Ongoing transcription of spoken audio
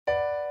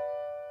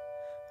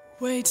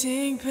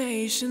Waiting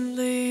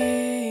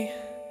patiently,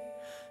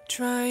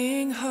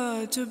 trying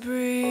hard to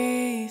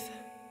breathe,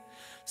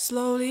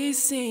 slowly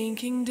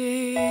sinking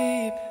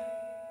deep.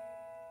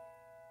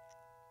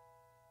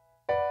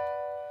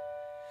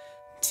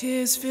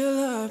 Tears fill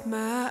up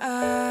my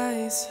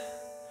eyes,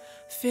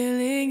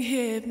 feeling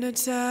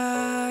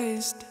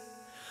hypnotized,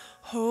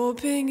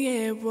 hoping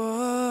it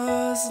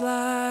was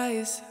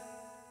lies.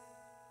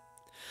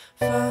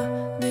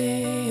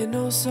 Funny and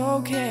oh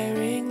so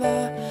caring,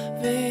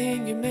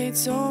 loving, you made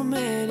so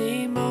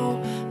many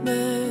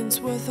moments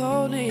worth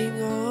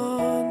holding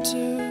on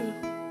to.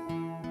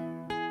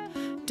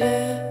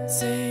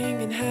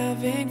 Dancing and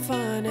having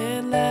fun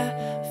and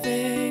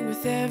laughing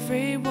with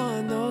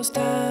everyone, those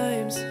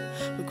times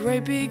were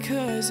great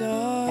because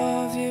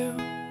of you.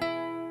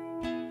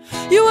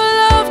 You were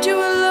loved, you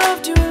were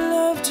loved, you were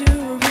loved, you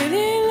were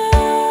really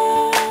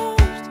loved.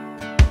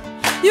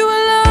 You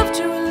were loved,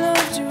 you were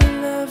loved, you were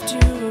loved, you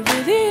were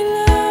really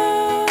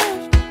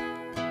loved.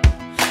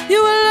 You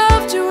were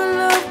loved, you were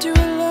loved, you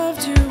were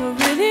loved, you were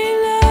really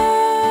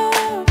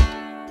loved.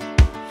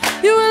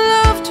 You were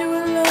loved, you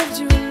were loved,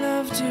 you were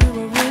loved, you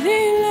were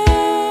really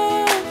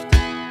loved.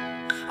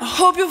 I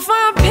hope you'll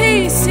find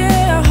peace,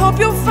 yeah, I hope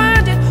you'll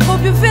find it,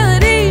 hope you feel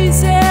it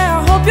easy,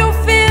 I hope you'll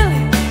feel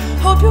it,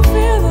 hope you'll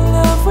feel the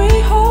love we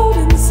hold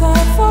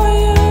inside for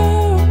you.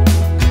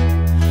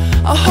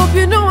 I hope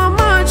you know how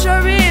much I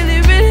really,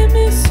 really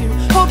miss you.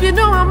 Hope you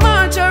know how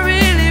much I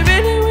really,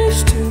 really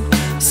wish to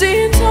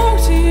see and talk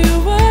to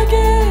you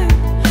again,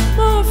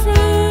 my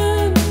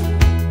friend.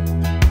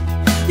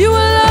 You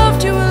were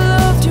loved, you were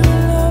loved, you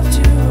were loved,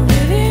 you were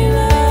really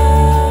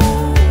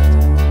loved.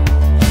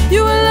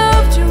 You were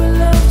loved, you were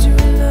loved, you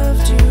were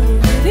loved, you were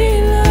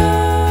really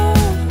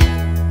loved.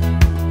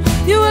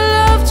 You were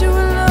loved, you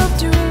were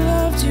loved, you were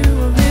loved, you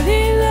were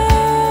really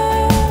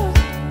loved.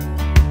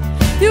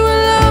 You were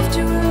loved,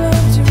 you were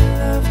loved, you were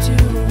loved, you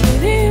were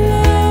really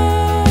loved.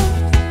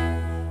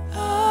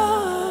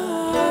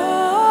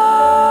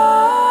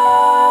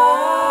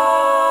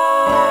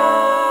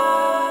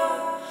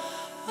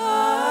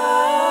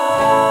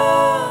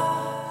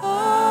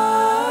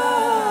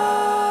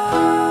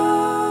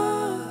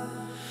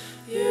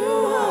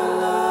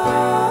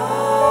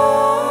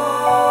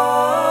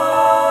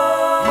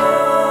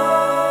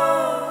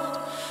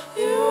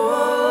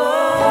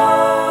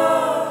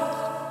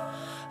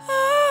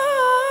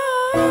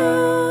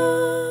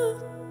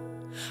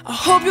 I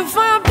hope you'll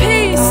find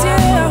peace,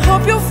 yeah, I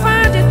hope you'll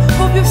find it,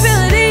 hope you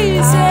feel it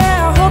easy,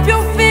 I hope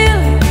you'll feel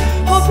it,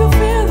 hope you'll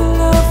feel the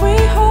love we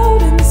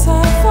hold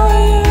inside for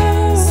you.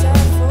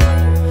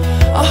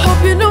 I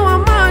hope you know how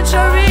much I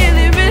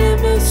really, really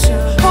miss you.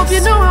 Hope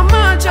you know how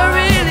much I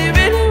really,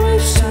 really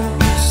wish to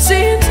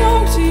see and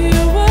talk to you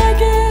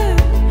again,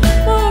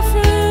 my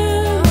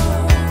friend.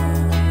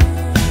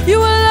 You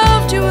were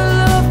loved, you were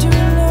loved, you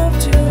were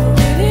loved, you were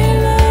really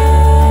loved.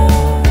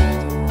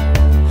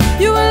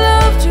 You were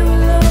loved, you were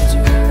loved,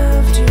 you were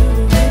loved, you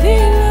were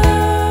really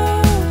loved.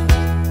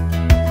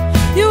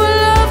 You were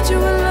loved, you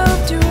were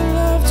loved, you were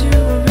loved, you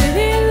were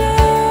really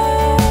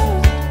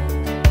loved.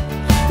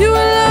 You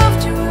were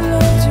loved, you were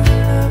loved, you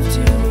were loved,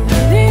 you were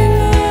really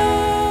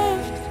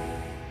loved.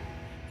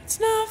 It's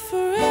not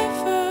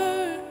forever,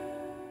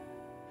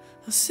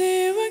 I'll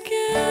see you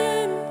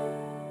again.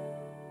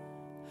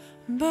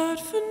 But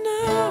for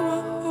now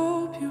I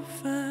hope you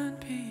find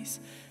peace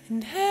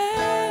in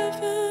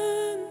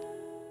heaven.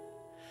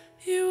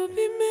 You will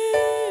be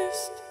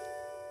missed,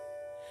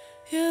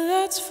 yeah,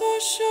 that's for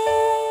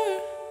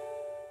sure.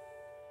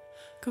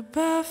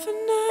 Goodbye for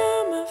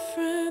now, my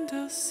friend,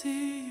 I'll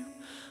see you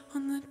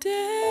on the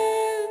day.